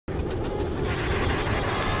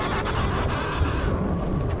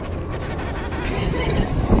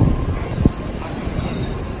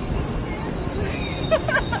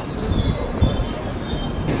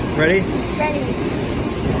Ready? Ready.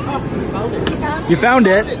 Oh, you found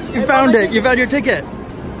it. You found it. You found your ticket.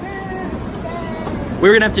 We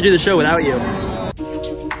were gonna have to do the show without you.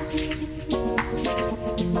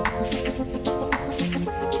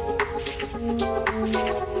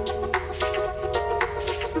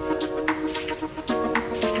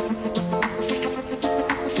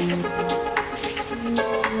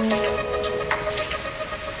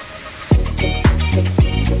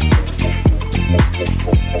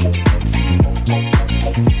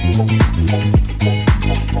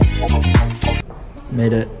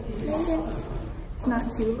 Made it. It's not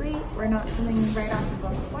too late. We're not coming right off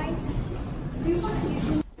of a flight.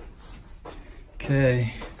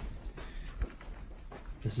 Okay.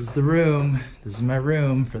 This is the room. This is my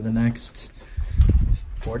room for the next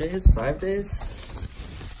 4 days, 5 days.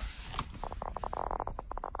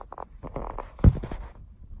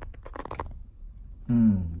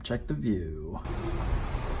 Check the view.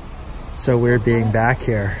 So weird being back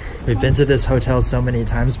here. We've been to this hotel so many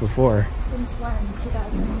times before. Since when?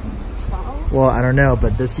 2012? Well, I don't know,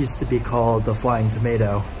 but this used to be called the Flying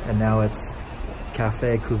Tomato, and now it's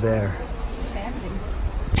Café Couvert. Fancy.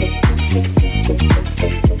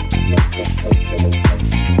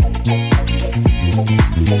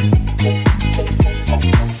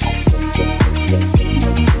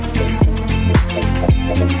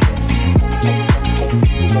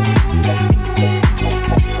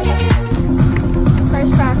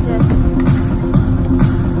 First practice.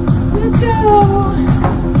 Let's go!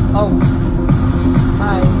 Oh,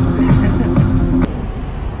 hi.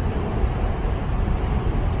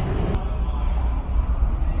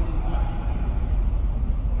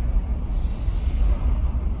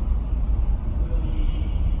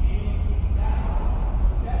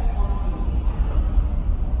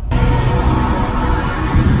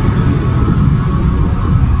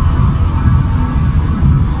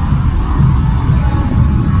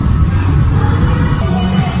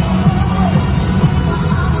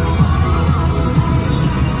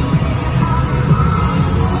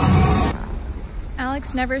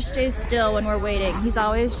 Alex never stays still when we're waiting. He's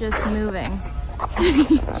always just moving.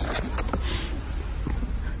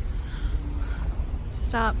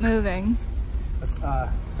 Stop moving. That's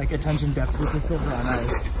like attention deficit disorder on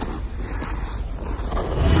ice.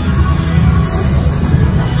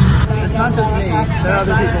 It's not just me. There are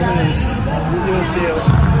other people in this. You do it too.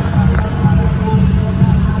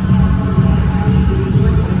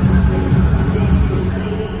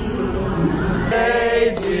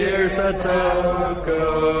 Hey, dear Satoko,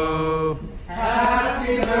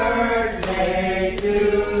 happy birthday to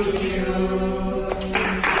you.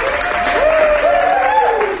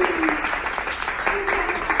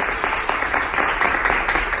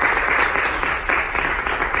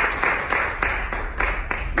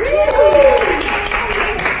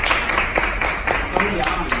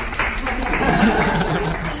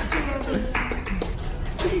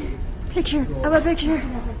 Picture. I have a picture.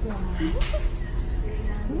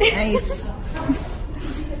 Nice.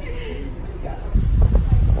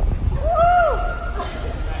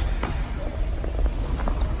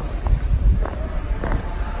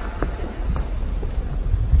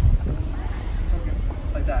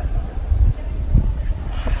 Like that.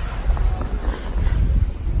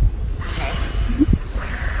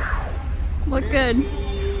 Look good.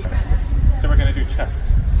 So we're gonna do chest.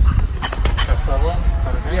 Chest level?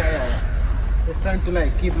 Yeah. It's time to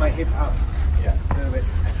like keep my hip up. Yeah. A little bit.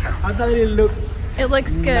 How does it look? It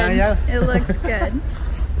looks good. Maya? It looks good.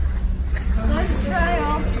 Let's try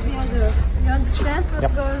all together. You understand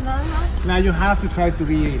what's going on now? Now you have to try to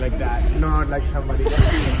be like that, not like somebody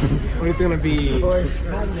else. Or it's gonna be.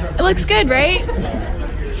 It looks good, right?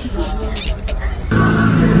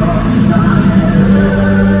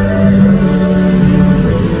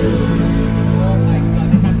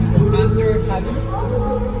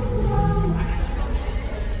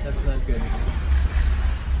 That's not good.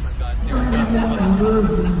 Oh my god.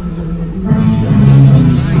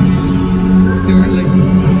 They were like...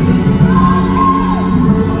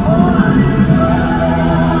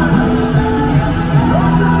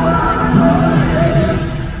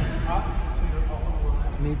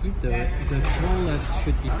 Maybe the tallest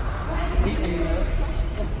should be...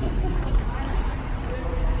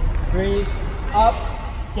 Breathe. Up.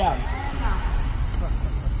 Down.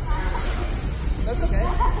 That's okay.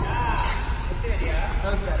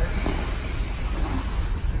 That was better.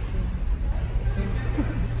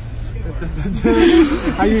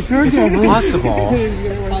 Are you sure? It's possible.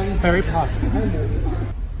 Very possible.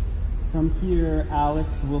 From here,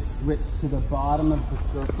 Alex will switch to the bottom of the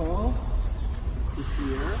circle to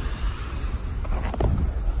here.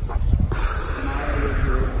 Maya will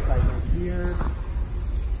do it here.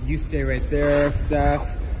 You stay right there,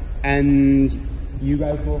 Steph. And you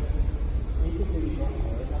guys will basically go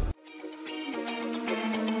forward.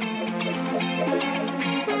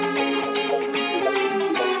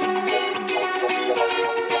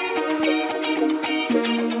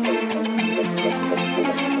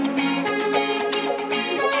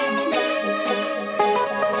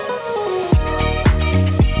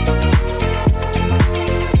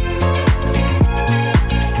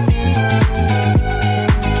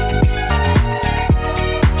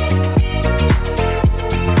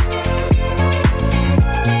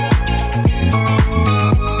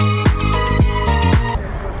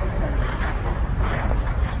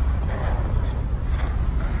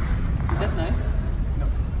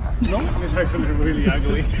 No, it's actually really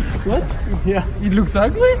ugly. What? Yeah, it looks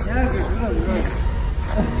ugly? Yeah, good.